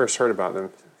was how I first heard about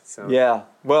them. So. Yeah,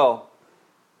 well,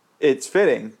 it's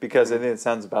fitting because I think it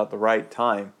sounds about the right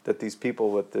time that these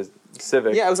people with the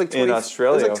Civic it was like in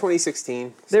Australia. It was like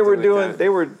 2016. They were doing. They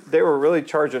were really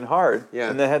charging hard. Yeah.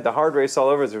 And they had the Hardrace all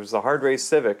over. There was the Hardrace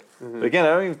Civic. But again, I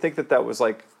don't even think that was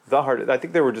like the hard. I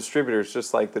think they were distributors,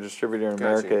 just like the distributor in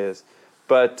America is.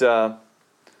 But that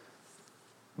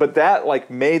like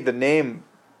made the name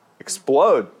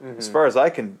explode, as far as I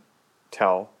can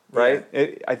tell. Right.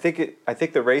 Yeah. I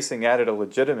think the racing added a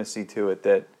legitimacy to it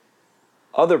that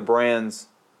other brands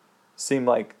seem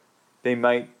like they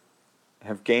might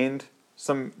have gained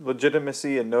some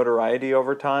legitimacy and notoriety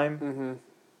over time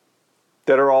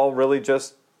that are all really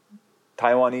just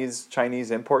Taiwanese, Chinese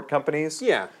import companies.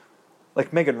 Yeah.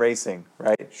 like Megan Racing,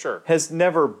 right? Sure. Has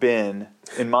never been,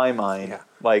 in my mind,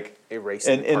 like a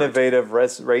racing an innovative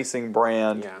racing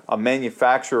brand, a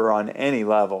manufacturer on any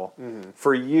level.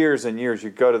 For years and years, you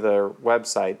go to their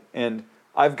website, and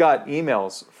I've got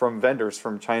emails from vendors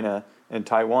from China and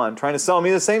Taiwan trying to sell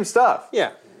me the same stuff.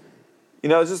 Yeah. You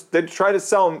know, just they try to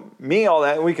sell me all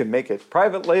that, and we can make it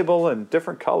private label and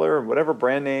different color and whatever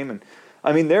brand name. And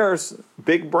I mean, there's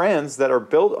big brands that are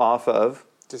built off of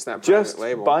just that private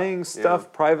label. Buying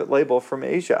stuff private label from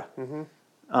Asia.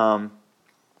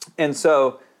 And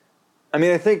so, I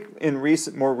mean, I think in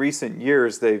more recent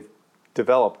years they've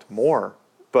developed more,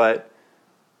 but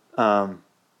you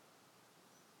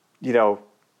know,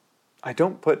 I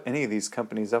don't put any of these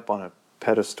companies up on a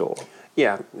pedestal.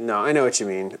 Yeah, no, I know what you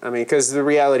mean. I mean, because the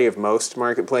reality of most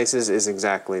marketplaces is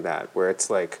exactly that, where it's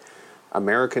like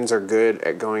Americans are good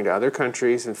at going to other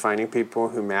countries and finding people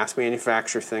who mass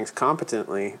manufacture things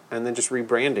competently and then just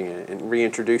rebranding it and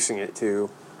reintroducing it to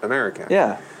America.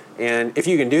 Yeah. And if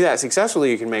you can do that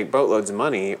successfully, you can make boatloads of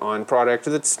money on product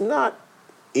that's not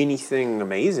anything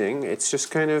amazing. It's just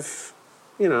kind of,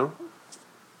 you know,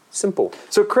 simple.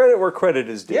 So credit where credit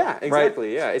is due. Yeah, exactly.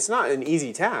 Right? Yeah, it's not an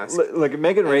easy task. Like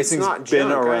Megan Racing's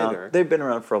been around. Either. They've been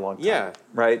around for a long time. Yeah.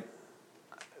 Right?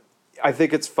 I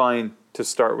think it's fine to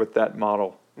start with that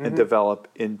model and develop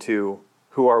into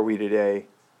who are we today,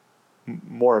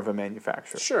 more of a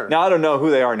manufacturer. Sure. Now, I don't know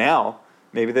who they are now.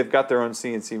 Maybe they've got their own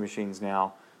CNC machines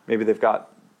now. Maybe they've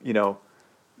got, you know,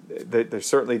 they're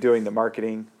certainly doing the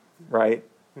marketing, right?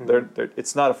 They're,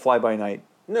 it's not a fly-by-night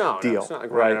deal. No, it's not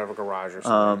like running out of a garage or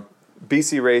something.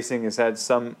 BC Racing has had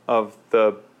some of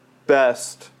the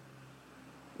best,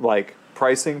 like,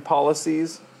 pricing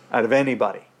policies out of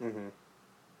anybody.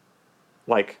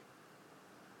 Like,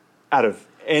 out of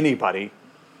anybody,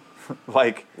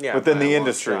 like, within the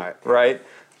industry, right?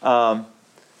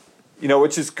 You know,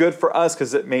 which is good for us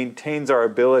because it maintains our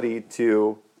ability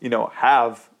to, you know,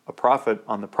 have a profit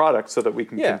on the product so that we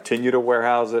can continue to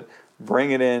warehouse it,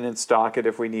 bring it in and stock it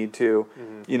if we need to,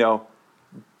 you know,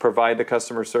 provide the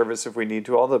customer service if we need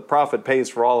to. All the profit pays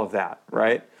for all of that,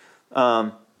 right?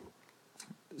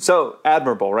 So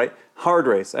admirable, right?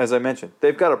 Hardrace, as I mentioned,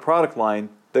 they've got a product line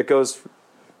that goes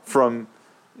from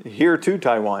here to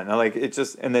Taiwan. Like it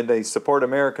just, and then they support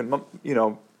American, you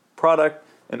know, product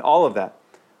and all of that.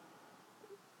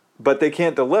 But they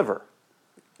can't deliver.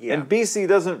 Yeah. And BC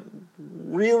doesn't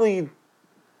really,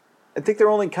 I think they're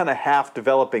only kind of half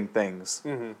developing things.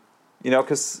 You know,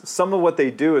 because some of what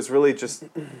they do is really just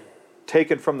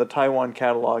taken from the Taiwan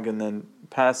catalog and then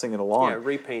passing it along. Yeah,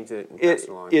 repaint it and pass it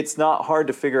along. It's not hard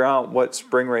to figure out what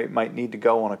spring rate might need to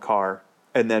go on a car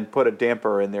and then put a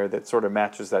damper in there that sort of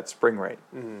matches that spring rate.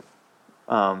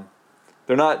 They're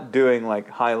not doing like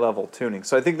high-level tuning.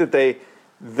 So I think that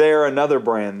they're another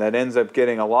brand that ends up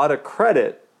getting a lot of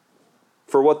credit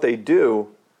for what they do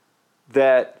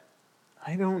that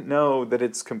I don't know that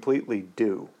it's completely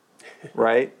due,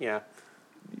 right? Yeah.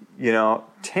 You know,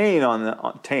 Tane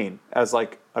as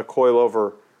like a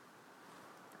coilover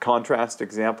contrast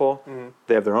example,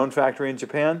 they have their own factory in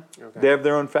Japan. Okay. They have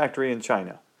their own factory in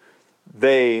China.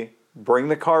 They bring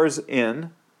the cars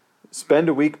in, spend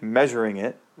a week measuring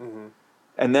it,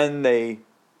 and then they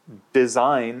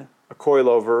design a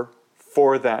coilover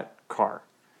for that car.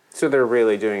 So they're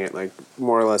really doing it like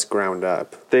more or less ground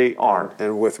up. They are.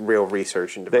 And with real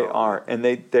research and development.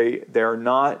 They are. And they're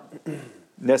not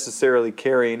necessarily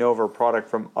carrying over product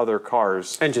from other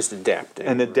cars. And just adapting.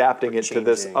 And adapting it to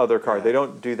this other car. Yeah. They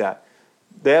don't do that.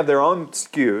 They have their own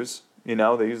SKUs. You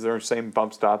know, they use their same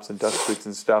bump stops and dust boots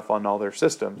and stuff on all their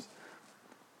systems.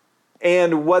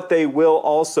 And what they will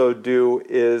also do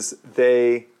is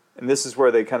and this is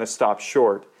where they kind of stop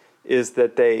short, is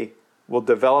that they will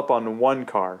develop on one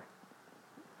car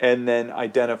and then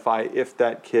identify if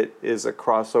that kit is a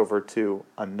crossover to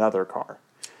another car.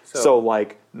 So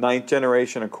like 9th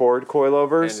generation Accord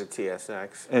coilovers. And a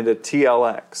TSX. And a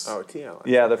TLX. Oh, TLX.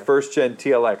 Yeah, the first gen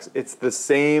TLX. It's the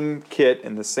same kit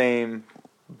in the same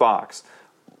box.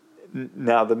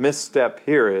 Now the misstep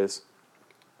here is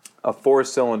a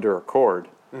 4-cylinder Accord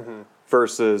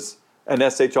versus an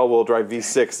SH all-wheel drive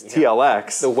V6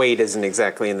 TLX. The weight isn't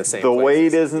exactly in the same The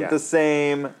weight isn't the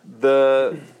same.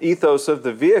 The ethos of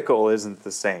the vehicle isn't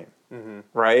the same,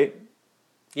 right?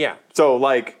 Yeah. So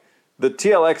like the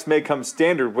TLX may come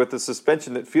standard with a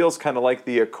suspension that feels kind of like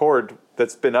the Accord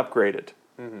that's been upgraded.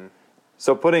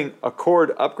 So putting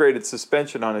Accord upgraded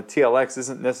suspension on a TLX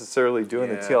isn't necessarily doing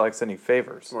the TLX any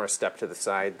favors. It's more a step to the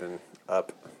side than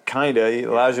up. Kinda. It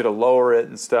allows you to lower it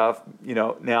and stuff, you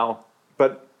know, now.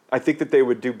 But I think that they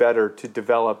would do better to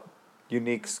develop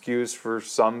unique SKUs for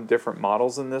some different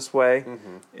models in this way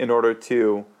in order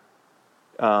to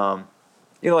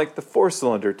like the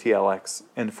 4-cylinder TLX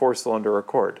and 4-cylinder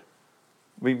Accord.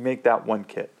 We make that one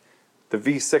kit. The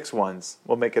V6 ones,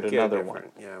 we'll make it another one.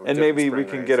 Yeah, and maybe we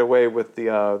can get away with the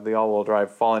all-wheel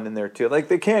drive falling in there too. Like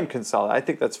they can consolidate. I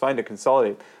think that's fine to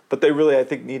consolidate. But they really, I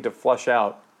think, need to flush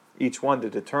out each one to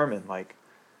determine like.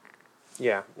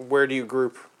 Yeah, where do you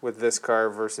group with this car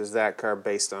versus that car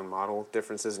based on model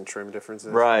differences and trim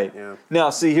differences? Right. Yeah. Now,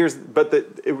 see,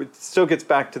 it still gets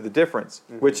back to the difference,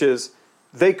 which is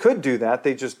they could do that,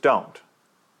 they just don't.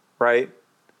 Right?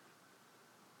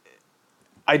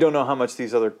 I don't know how much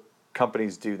these other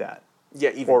companies do that.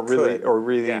 Yeah, even or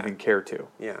really yeah. even care to.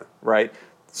 Yeah. Right?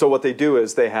 So what they do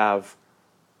is they have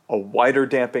a wider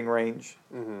damping range.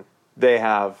 They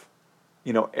have,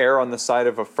 air on the side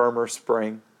of a firmer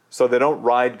spring, so they don't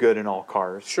ride good in all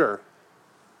cars. Sure.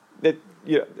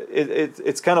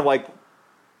 It's kind of like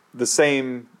the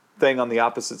same thing on the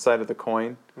opposite side of the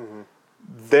coin.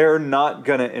 They're not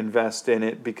going to invest in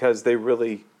it because they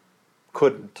really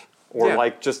couldn't, or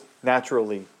just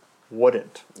naturally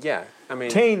wouldn't. Yeah, I mean,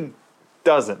 Tane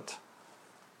doesn't,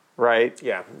 right?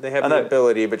 Yeah, they have the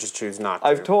ability, but just choose not to.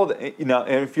 I've told, and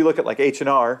if you look at like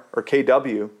H&R or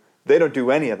KW, they don't do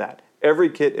any of that. Every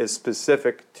kit is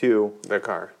specific to their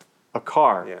car. A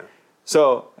car. Yeah.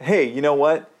 So, hey, you know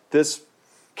what? This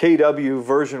KW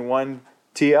version 1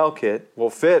 TL kit will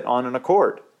fit on an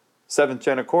Accord, 7th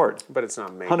gen Accord. But it's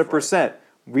not made 100%. For it.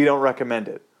 We don't recommend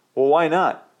it. Well, why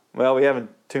not? Well, we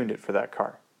haven't tuned it for that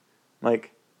car.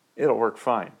 Like, it'll work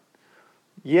fine.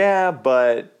 Yeah,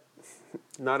 but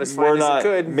not as fine as it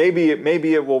could. Maybe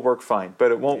it will work fine,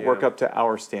 but it won't work up to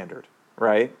our standard,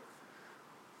 right?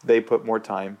 They put more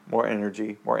time, more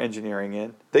energy, more engineering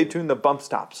in. They tune the bump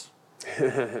stops,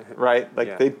 right?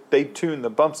 Like they tune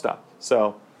the bump stop.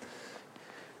 So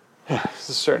this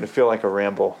is starting to feel like a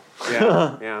ramble.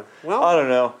 Yeah. Well, I don't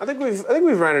know. I think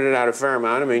we've rounded it out a fair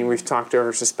amount. I mean, we've talked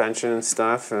over suspension and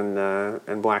stuff,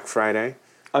 and Black Friday.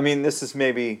 I mean, this is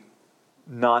maybe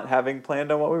not having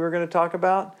planned on what we were going to talk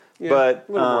about, yeah, but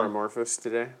a little more amorphous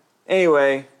today.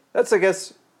 Anyway, that's I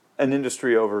guess an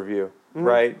industry overview,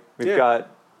 right? We've got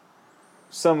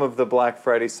some of the Black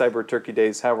Friday, Cyber Turkey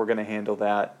Days, how we're going to handle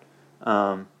that.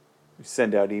 We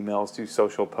send out emails, do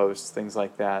social posts, things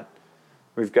like that.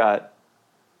 We've got,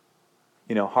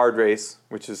 Hardrace,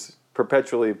 which is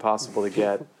perpetually possible to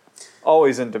get,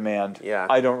 always in demand. Yeah.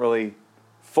 I don't really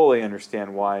fully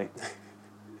understand why.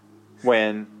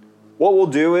 What we'll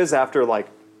do is after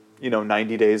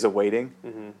 90 days of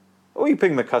waiting, we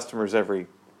ping the customers every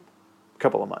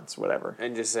couple of months, whatever.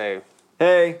 And just say,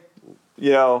 hey,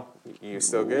 you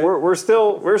still good? We're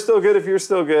still good if you're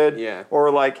still good. Yeah.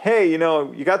 Or like, hey,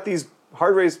 you got these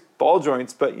Hardrace ball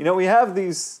joints, but we have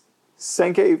these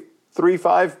Senke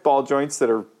 3.5 ball joints that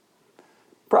are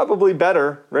probably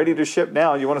better, ready to ship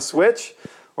now. You want to switch?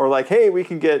 Or like, hey, we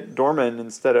can get Dorman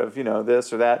instead of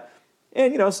this or that.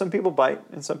 And some people bite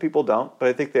and some people don't, but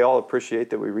I think they all appreciate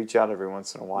that we reach out every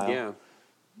once in a while. Yeah.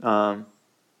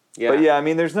 But yeah, I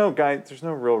mean, there's no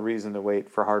real reason to wait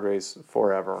for Hardrace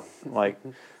forever. Like,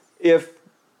 if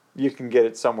you can get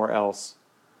it somewhere else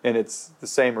and it's the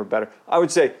same or better, I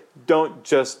would say don't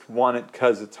just want it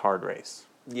because it's Hardrace.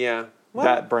 Yeah. Well,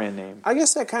 that brand name. I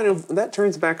guess that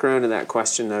turns back around to that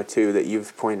question though too that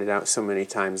you've pointed out so many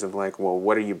times of like, well,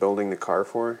 what are you building the car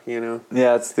for? Yeah,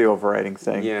 it's the overriding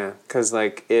thing. Yeah, because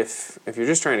like if you're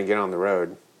just trying to get on the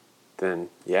road, then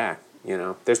yeah.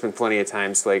 There's been plenty of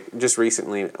times, like just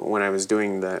recently when I was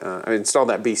doing I installed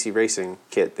that BC Racing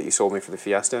kit that you sold me for the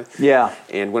Fiesta. Yeah.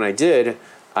 And when I did,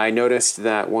 I noticed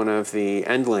that one of the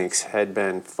end links had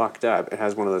been fucked up. It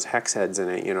has one of those hex heads in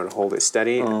it, to hold it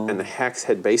steady. And the hex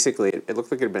had basically, it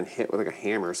looked like it had been hit with like a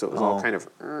hammer, so it was all kind of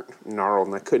gnarled,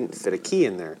 and I couldn't fit a key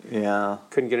in there. Yeah.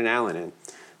 Couldn't get an Allen in.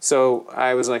 So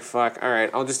I was like, fuck, all right,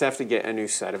 I'll just have to get a new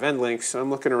set of end links. So I'm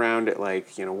looking around at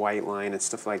white line and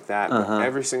stuff like that. But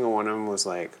every single one of them was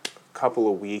like a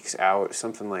couple of weeks out,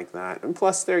 something like that. And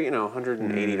plus they're,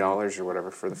 $180 or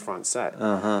whatever for the front set.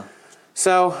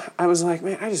 So I was like,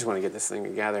 man, I just want to get this thing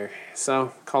together.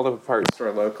 So called up a parts store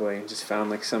locally and just found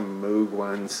like some Moog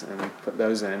ones and I put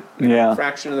those in. Yeah. A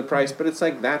fraction of the price, but it's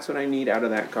like that's what I need out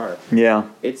of that car. Yeah.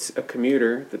 It's a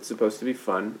commuter that's supposed to be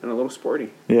fun and a little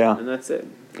sporty. Yeah. And that's it.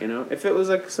 If it was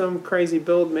like some crazy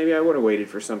build, maybe I would have waited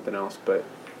for something else. But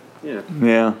yeah.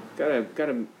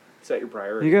 Gotta set your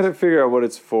priorities. You gotta figure out what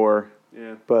it's for.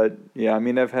 Yeah. But yeah, I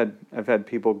mean, I've had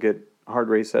people get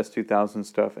Hardrace S2000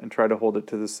 stuff and try to hold it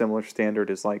to the similar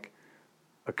standard as like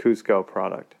a Cusco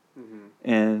product.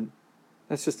 And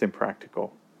that's just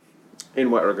impractical.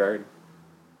 In what regard?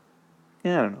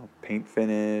 Yeah, I don't know, paint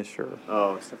finish or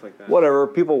stuff like that. Whatever.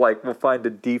 People will find a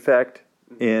defect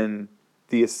in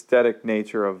the aesthetic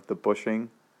nature of the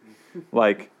bushing.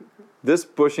 Like, this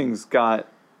bushing's got,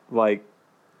 like,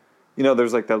 you know,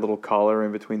 there's like that little collar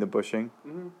in between the bushing.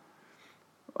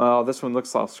 This one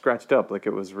looks all scratched up, like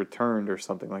it was returned or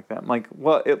something like that. I'm like,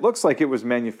 well, it looks like it was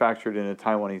manufactured in a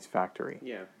Taiwanese factory.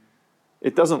 Yeah.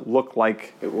 It doesn't look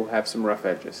like... It will have some rough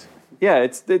edges. Yeah,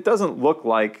 it doesn't look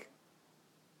like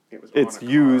it's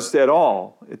used at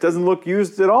all. It doesn't look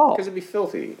used at all. Because it'd be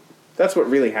filthy. That's what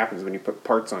really happens when you put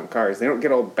parts on cars. They don't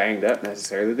get all banged up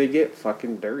necessarily. They get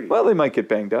fucking dirty. Well, they might get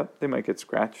banged up. They might get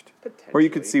scratched. Or you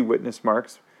could see witness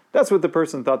marks. That's what the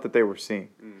person thought that they were seeing.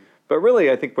 But really,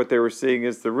 I think what they were seeing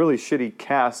is the really shitty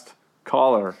cast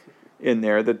collar in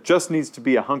there that just needs to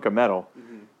be a hunk of metal,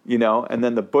 you know? And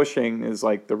then the bushing is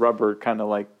like the rubber kind of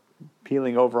like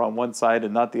peeling over on one side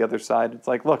and not the other side. It's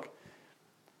like, look,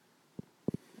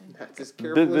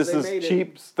 this is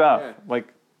cheap stuff. Yeah.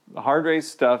 Like, the Hardrace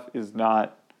stuff is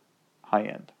not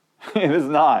high-end. It is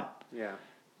not. Yeah.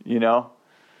 You know?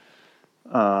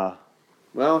 Well,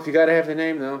 if you got to have the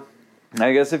name, though.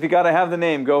 I guess if you got to have the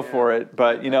name, go for it.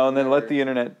 But, you know, and then let the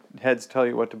internet heads tell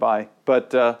you what to buy.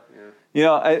 But, you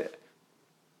know, I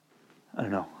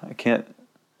don't know. I can't.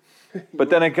 But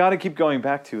then I got to keep going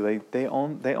back to, they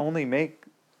only make,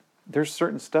 there's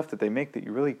certain stuff that they make that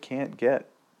you really can't get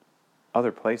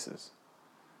other places.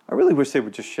 I really wish they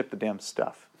would just ship the damn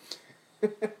stuff.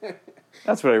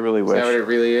 That's what I really wish. Is that what it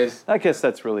really is? I guess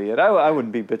that's really it. I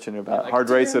wouldn't be bitching about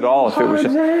Hardrace at all if it was.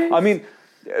 I mean,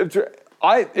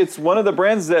 it's one of the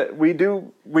brands that we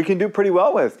can do pretty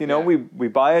well with. You know, we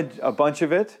buy a bunch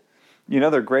of it. You know,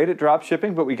 they're great at drop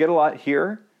shipping, but we get a lot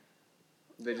here.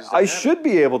 I should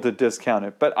be able to discount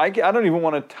it, but I don't even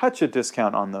want to touch a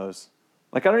discount on those.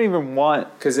 Like, I don't even want...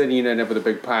 Because then you'd end up with a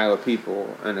big pile of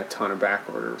people and a ton of back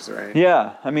orders, right?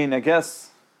 Yeah. I mean, I guess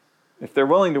if they're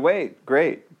willing to wait,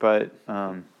 great. But...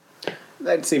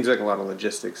 that seems like a lot of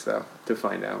logistics, though, to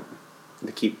find out.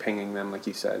 To keep pinging them, like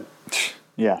you said.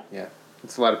 Yeah. Yeah.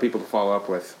 It's a lot of people to follow up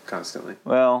with constantly.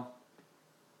 Well,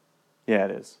 yeah,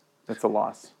 it is. It's a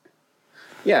loss.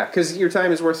 Yeah, because your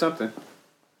time is worth something.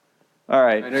 All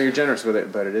right. I know you're generous with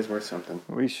it, but it is worth something.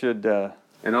 We should...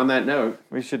 and on that note...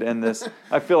 We should end this.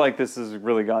 I feel like this has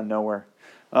really gone nowhere.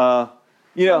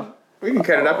 You know... We can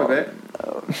cut it up a bit.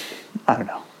 I don't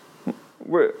know.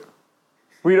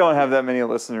 We don't have that many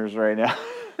listeners right now.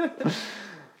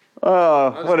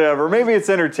 Whatever. Maybe it's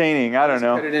entertaining. I don't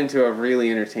know. Cut it into a really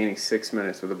entertaining 6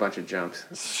 minutes with a bunch of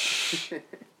jumps.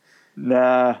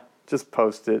 Nah, just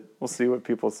post it. We'll see what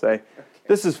people say. Okay.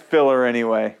 This is filler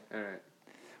anyway. All right.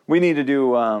 We need to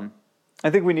do... I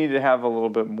think we need to have a little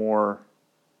bit more...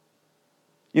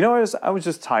 You know, I was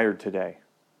just tired today.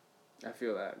 I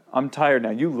feel that. I'm tired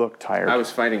now. You look tired. I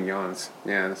was fighting yawns.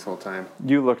 Yeah, this whole time.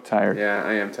 You look tired. Yeah,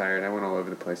 I am tired. I went all over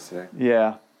the place today.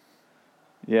 Yeah.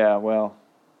 Yeah, well,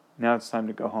 now it's time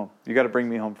to go home. You got to bring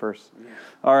me home first. Yeah.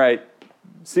 All right.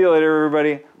 See you later,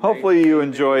 everybody. Hopefully you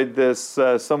enjoyed this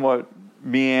somewhat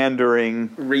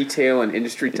meandering... Retail and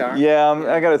industry talk? Yeah,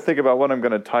 I got to think about what I'm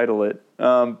going to title it.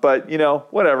 But, you know,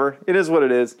 whatever. It is what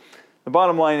it is. The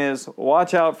bottom line is,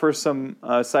 watch out for some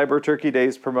Cyber Turkey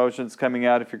Days promotions coming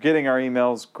out. If you're getting our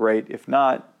emails, great. If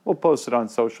not, we'll post it on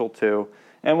social too.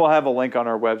 And we'll have a link on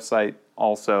our website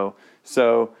also.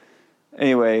 So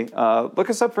anyway, look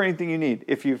us up for anything you need.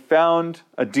 If you found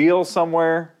a deal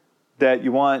somewhere that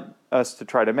you want us to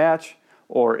try to match,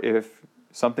 or if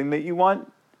something that you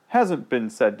want hasn't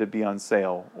been said to be on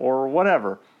sale, or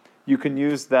whatever, you can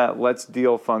use that Let's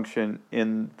Deal function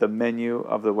in the menu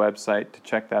of the website to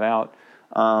check that out.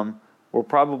 We'll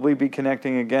probably be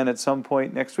connecting again at some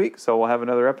point next week, so we'll have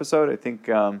another episode. I think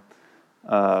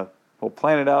we'll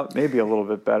plan it out maybe a little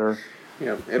bit better.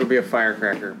 Yeah, it'll be a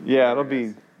firecracker. Yeah, it'll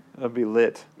be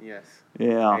lit. Yes.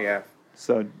 Yeah. Yeah.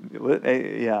 So,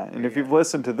 yeah, and if you've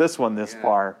listened to this one this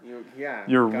far,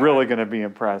 you're really going to be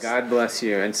impressed. God bless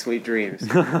you, and sweet dreams.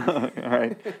 All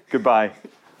right. Goodbye.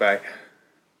 Bye.